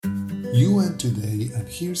UN Today and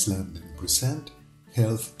Here's London present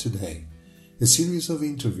Health Today, a series of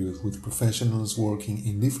interviews with professionals working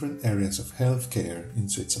in different areas of healthcare in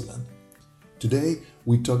Switzerland. Today,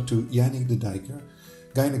 we talk to Yannick De Dijker,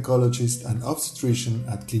 gynecologist and obstetrician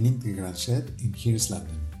at Clinique de Granget in Here's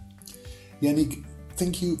London. Yannick,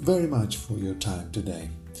 thank you very much for your time today.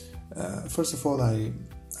 First of all, I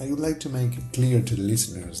would like to make it clear to the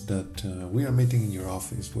listeners that we are meeting in your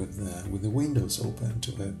office with the windows open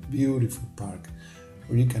to a beautiful park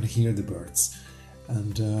where you can hear the birds.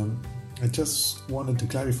 And I just wanted to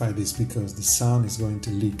clarify this because the sound is going to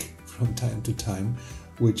leak from time to time,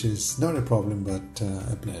 which is not a problem but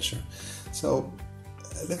a pleasure. So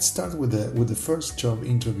let's start with the first job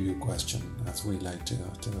interview question, as we like to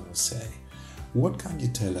say. What can you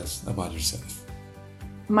tell us about yourself?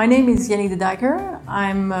 My name is Yannick De Dijker.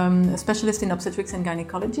 I'm a specialist in obstetrics and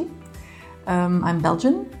gynecology. I'm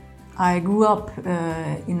Belgian. I grew up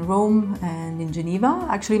in Rome and in Geneva.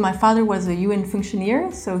 Actually, my father was a UN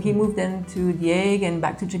functioneer, so he moved then to The Hague and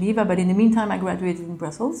back to Geneva, but in the meantime I graduated in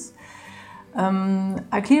Brussels.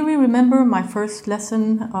 I clearly remember my first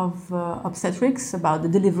lesson of obstetrics about the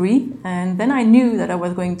delivery, and then I knew that I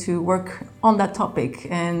was going to work on that topic,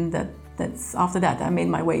 and that's after that I made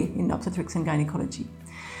my way in obstetrics and gynecology.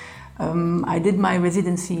 I did my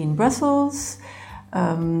residency in Brussels,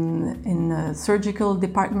 in a surgical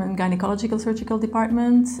department, gynecological surgical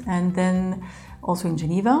department, and then also in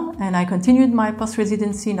Geneva. And I continued my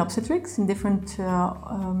post-residency in obstetrics in different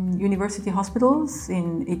university hospitals,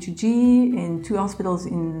 in HUG, in 2 hospitals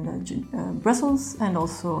in Brussels, and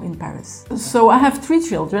also in Paris. So I have 3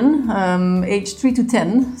 children, aged 3 to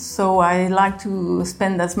 10, so I like to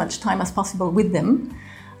spend as much time as possible with them.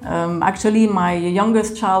 Actually, my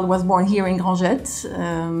youngest child was born here in Granget,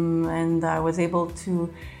 and I was able to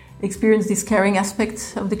experience this caring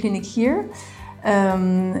aspect of the clinic here.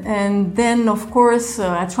 And then, of course,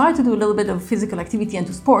 I try to do a little bit of physical activity and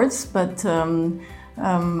to sports, but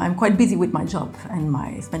I'm quite busy with my job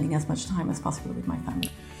and spending as much time as possible with my family.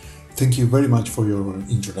 Thank you very much for your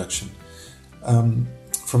introduction.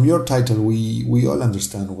 From your title, we all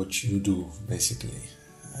understand what you do, basically.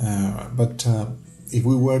 But if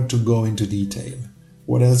we were to go into detail,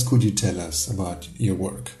 what else could you tell us about your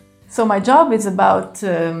work? So my job is about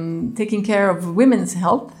taking care of women's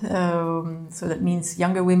health. So that means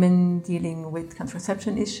younger women dealing with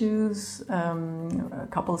contraception issues,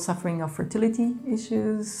 couples suffering of fertility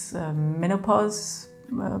issues, menopause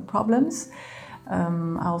problems.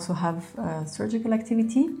 I also have surgical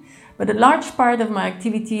activity, but a large part of my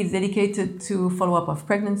activity is dedicated to follow-up of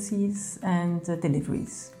pregnancies and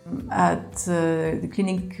deliveries. At the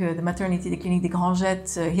clinic, the maternity, the Clinique de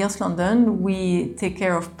Granget, Here's London, we take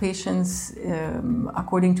care of patients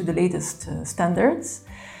according to the latest standards.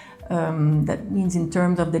 That means in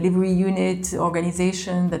terms of delivery unit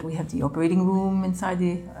organization, that we have the operating room inside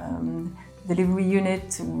the delivery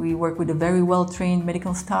unit. We work with a very well-trained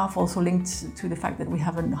medical staff, also linked to the fact that we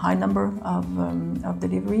have a high number of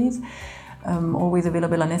deliveries. Always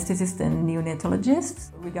available anesthetists and neonatologists.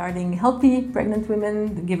 Regarding healthy pregnant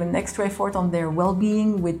women, give an extra effort on their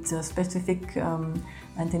well-being with specific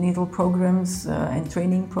antenatal programs and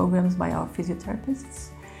training programs by our physiotherapists.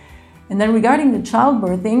 And then regarding the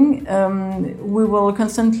childbirthing, we will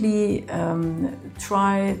constantly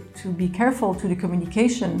try to be careful to the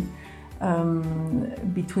communication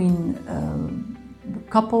between the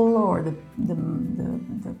couple or the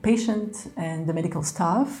patient and the medical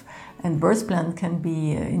staff, and birth plan can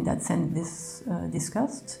be in that sense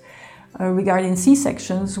discussed. Regarding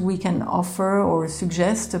C-sections, we can offer or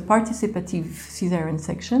suggest a participative cesarean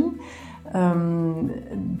section.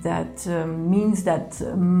 That means that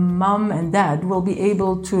mom and dad will be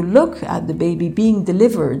able to look at the baby being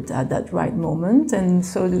delivered at that right moment, and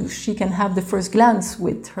so she can have the first glance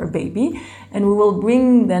with her baby, and we will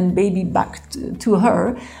bring then baby back to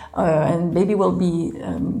her, and baby will be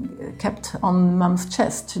kept on mom's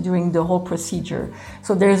chest during the whole procedure.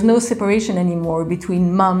 So there is no separation anymore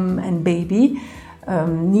between mom and baby.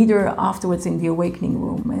 Neither afterwards in the awakening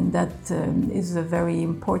room, and that is a very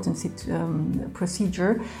important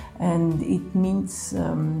procedure, and it means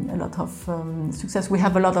a lot of success. We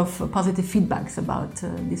have a lot of positive feedbacks about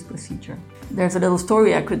this procedure. There's a little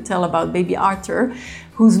story I could tell about baby Arthur,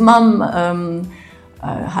 whose mom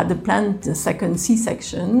had a planned second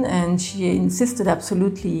C-section, and she insisted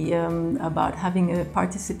absolutely about having a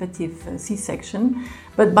participative C-section.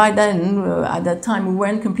 But by then, at that time, we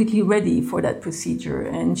weren't completely ready for that procedure.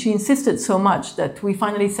 And she insisted so much that we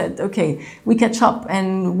finally said, okay, we catch up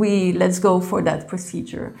and let's go for that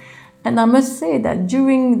procedure. And I must say that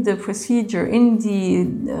during the procedure in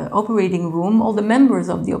the operating room, all the members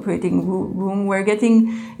of the operating room were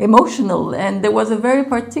getting emotional, and there was a very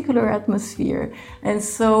particular atmosphere. And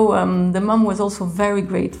so the mom was also very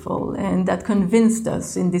grateful, and that convinced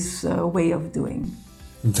us in this way of doing.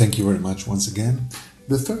 And thank you very much once again.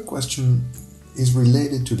 The third question is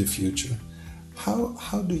related to the future.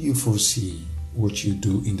 How do you foresee what you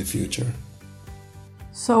do in the future?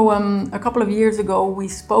 So a couple of years ago, we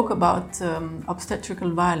spoke about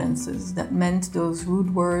obstetrical violences. That meant those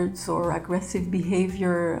rude words or aggressive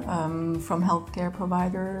behavior from healthcare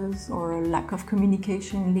providers, or lack of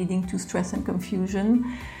communication leading to stress and confusion.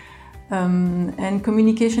 And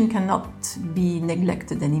communication cannot be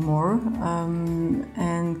neglected anymore,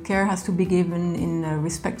 and care has to be given in a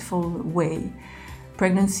respectful way.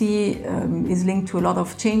 Pregnancy is linked to a lot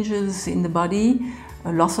of changes in the body,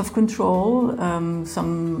 a loss of control,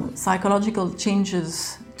 some psychological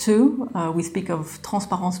changes too. We speak of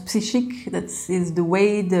transparence psychique, that is the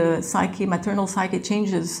way the psyche, maternal psyche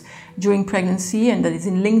changes during pregnancy, and that is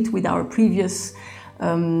linked with our previous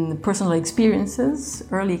personal experiences,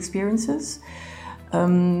 early experiences.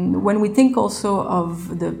 When we think also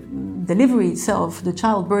of the delivery itself, the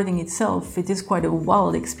childbirthing itself, it is quite a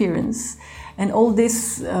wild experience. And all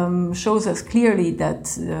this shows us clearly that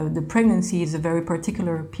the pregnancy is a very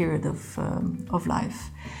particular period of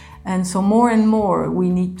life. And so more and more we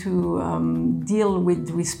need to deal with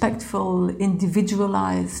respectful,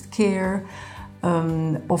 individualized care,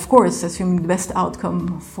 of course assuming the best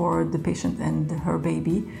outcome for the patient and her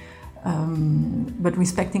baby, but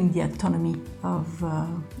respecting the autonomy of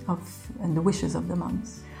and the wishes of the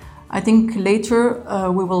moms. I think later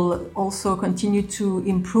we will also continue to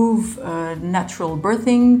improve natural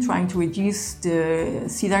birthing, trying to reduce the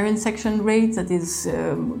cesarean section rate that is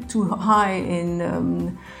too high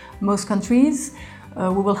in most countries.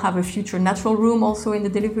 We will have a future natural room also in the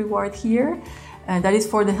delivery ward here, and that is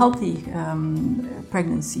for the healthy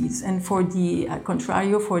pregnancies. And for the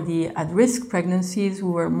contrario, for the at-risk pregnancies, we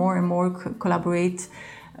will more and more collaborate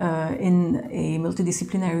in a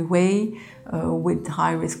multidisciplinary way with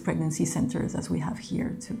high-risk pregnancy centers, as we have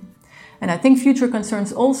here too. And I think future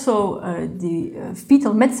concerns also the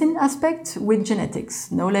fetal medicine aspect with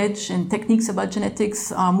genetics. Knowledge and techniques about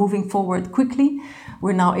genetics are moving forward quickly.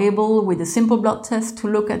 We're now able, with a simple blood test, to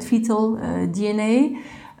look at fetal DNA,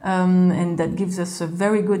 and that gives us a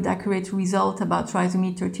very good, accurate result about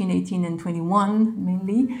trisomy 13, 18, and 21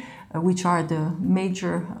 mainly, which are the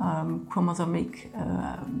major chromosomic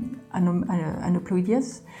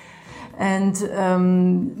aneuploidias. And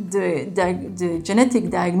the genetic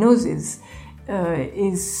diagnosis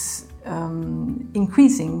is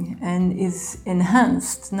increasing and is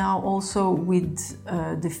enhanced now also with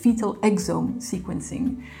the fetal exome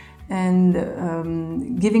sequencing. And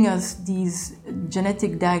giving us these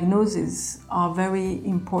genetic diagnoses are very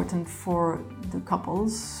important for the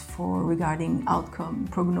couples, for regarding outcome,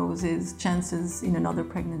 prognosis, chances in another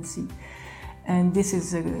pregnancy. And this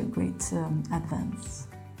is a great advance,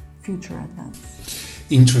 future advance.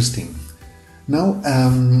 Interesting. Now,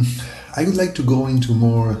 I would like to go into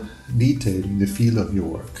more detail in the field of your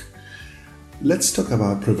work. Let's talk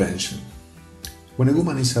about prevention. When a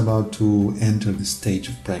woman is about to enter the stage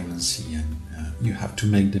of pregnancy and you have to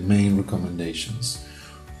make the main recommendations,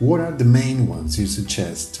 what are the main ones you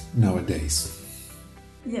suggest nowadays?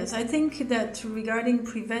 Yes, I think that regarding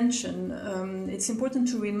prevention, it's important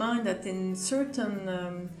to remind that in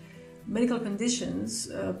certain medical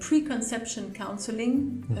conditions, preconception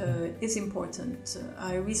counseling is important.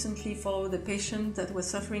 I recently followed a patient that was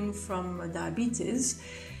suffering from diabetes,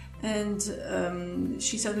 and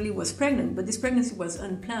she suddenly was pregnant, but this pregnancy was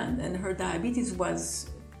unplanned and her diabetes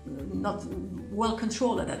was not well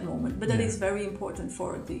controlled at that moment. But that is very important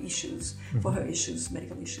for the issues, for her issues,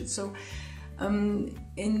 medical issues. So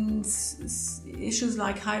in issues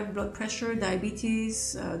like high blood pressure,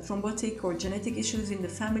 diabetes, thrombotic or genetic issues in the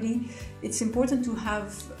family, it's important to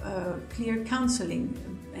have clear counseling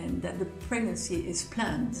and that the pregnancy is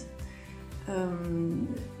planned.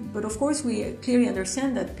 But of course we clearly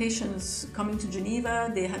understand that patients coming to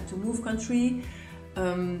Geneva, they had to move country,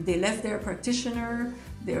 they left their practitioner,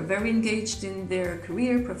 they're very engaged in their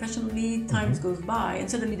career professionally, time goes by and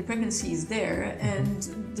suddenly the pregnancy is there and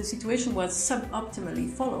the situation was suboptimally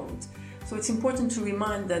followed. So it's important to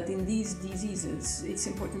remind that in these diseases it's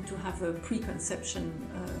important to have a preconception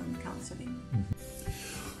counseling.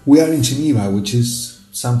 We are in Geneva, which is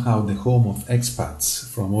somehow the home of expats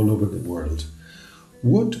from all over the world.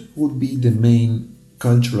 What would be the main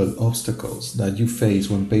cultural obstacles that you face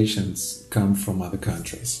when patients come from other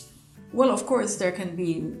countries? Well, of course, there can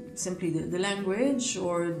be simply the language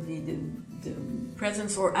or the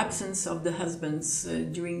presence or absence of the husbands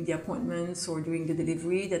during the appointments or during the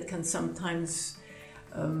delivery that can sometimes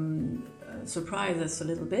surprise us a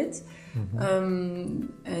little bit.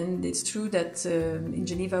 And it's true that in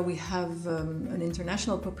Geneva we have an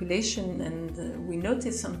international population, and we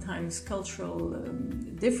notice sometimes cultural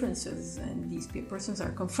differences, and these persons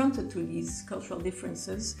are confronted to these cultural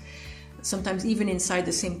differences, sometimes even inside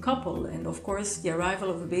the same couple. And of course, the arrival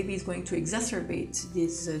of a baby is going to exacerbate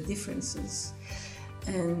these differences.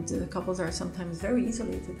 And couples are sometimes very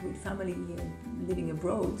isolated with family living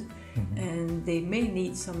abroad, and they may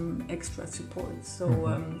need some extra support.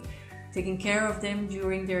 So taking care of them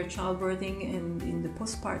during their childbirthing and in the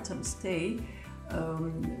postpartum stay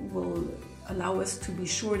will allow us to be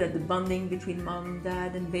sure that the bonding between mom,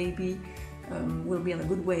 dad, and baby will be on a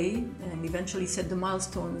good way, and eventually set the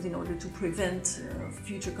milestones in order to prevent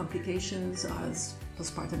future complications as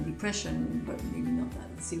postpartum depression, but maybe not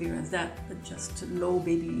that severe as that, but just low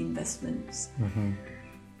baby investments.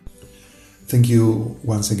 Thank you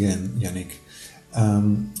once again, Yannick.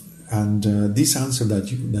 This answer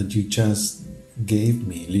that you just gave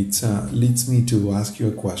me leads me to ask you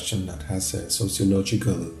a question that has a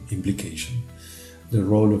sociological implication: the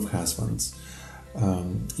role of husbands.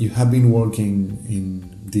 You have been working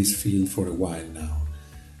in this field for a while now.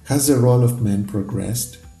 Has the role of men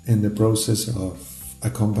progressed in the process of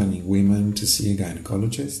accompanying women to see a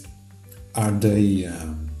gynecologist? Are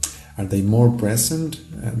they more present?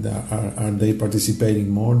 And are they participating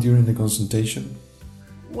more during the consultation?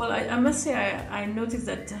 Well, I must say I noticed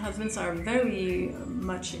that husbands are very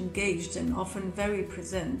much engaged and often very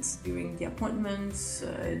present during the appointments,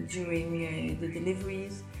 during the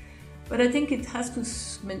deliveries. But I think it has to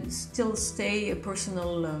still stay a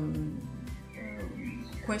personal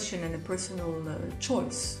question and a personal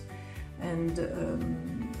choice, and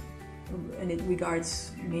it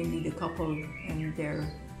regards mainly the couple and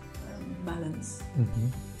their balance.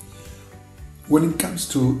 When it comes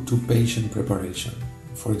to patient preparation,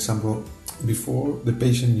 for example, before the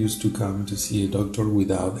patient used to come to see a doctor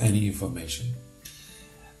without any information,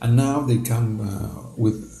 and now they come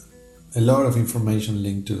with a lot of information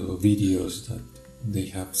linked to videos that they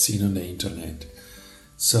have seen on the internet.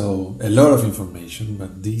 So a lot of information,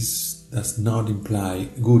 but this does not imply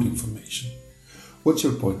good information. What's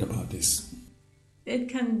your point about this? It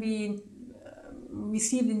can be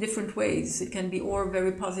received in different ways. It can be or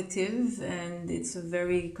very positive and it's a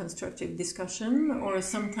very constructive discussion, or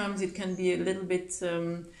sometimes it can be a little bit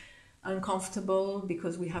uncomfortable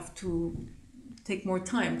because we have to take more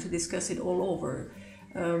time to discuss it all over.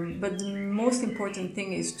 But the most important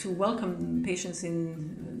thing is to welcome patients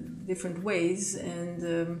in different ways and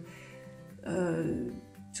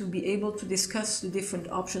to be able to discuss the different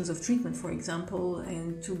options of treatment, for example,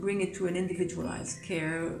 and to bring it to an individualized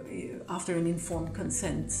care after an informed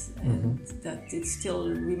consent, and that it still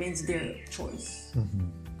remains their choice.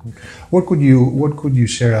 Okay. What could you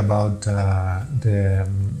share about the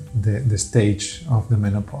stage of the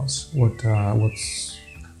menopause?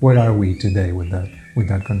 Where are we today with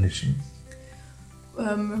that condition?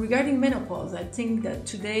 Regarding menopause, I think that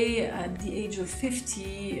today, at the age of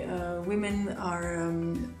 50, women are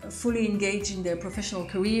fully engaged in their professional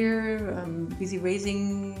career, busy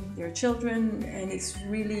raising their children, and it's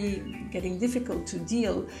really getting difficult to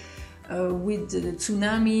deal with the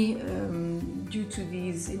tsunami due to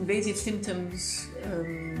these invasive symptoms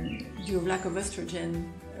due to lack of estrogen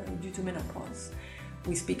due to menopause.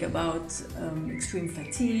 We speak about extreme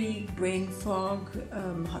fatigue, brain fog,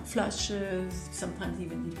 hot flushes, sometimes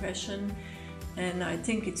even depression. And I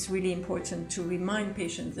think it's really important to remind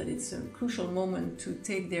patients that it's a crucial moment to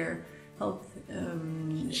take their health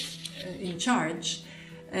in charge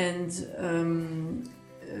and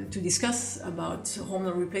to discuss about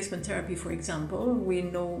hormonal replacement therapy, for example. We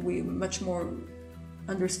much more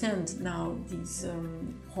understand now these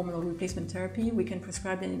hormonal replacement therapy. We can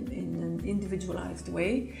prescribe in an individualized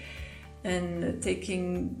way, and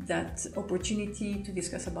taking that opportunity to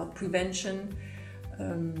discuss about prevention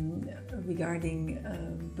regarding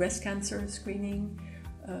breast cancer screening,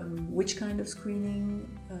 which kind of screening,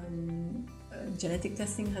 genetic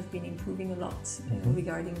testing has been improving a lot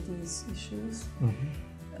regarding these issues,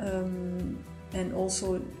 and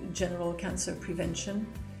also general cancer prevention,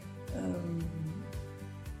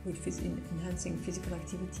 with enhancing physical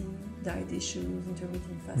activity, diet issues,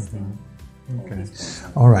 intermittent fasting. Okay.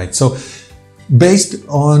 All right. So, based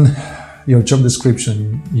on your job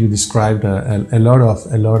description, you described a lot of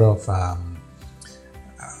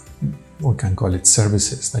what can call it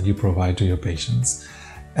services that you provide to your patients.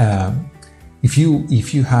 if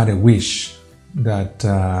you had a wish that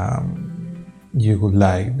you would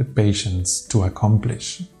like the patients to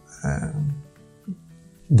accomplish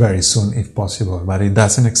very soon, if possible, but it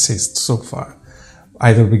doesn't exist so far,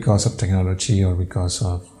 either because of technology or because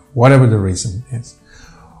of whatever the reason is,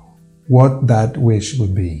 what that wish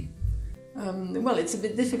would be? Well, it's a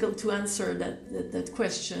bit difficult to answer that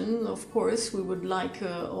question. Of course, we would like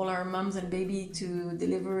all our mums and baby to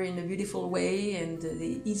deliver in a beautiful way and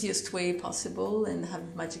the easiest way possible and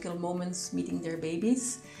have magical moments meeting their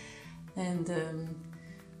babies. And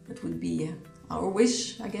that would be our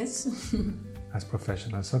wish, I guess. As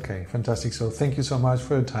professionals. Okay, fantastic. So thank you so much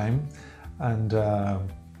for your time. And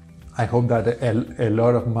I hope that a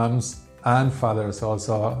lot of mums and fathers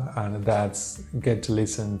also and dads get to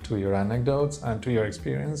listen to your anecdotes and to your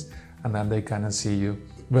experience, and then they kind of see you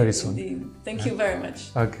very soon. Indeed. Thank you very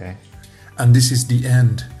much. Okay. And this is the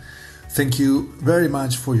end. Thank you very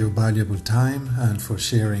much for your valuable time and for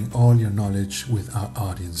sharing all your knowledge with our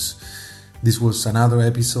audience. This was another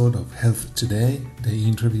episode of Health Today, the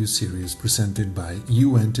interview series presented by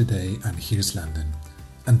UN Today and Here's London.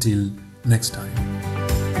 Until next time.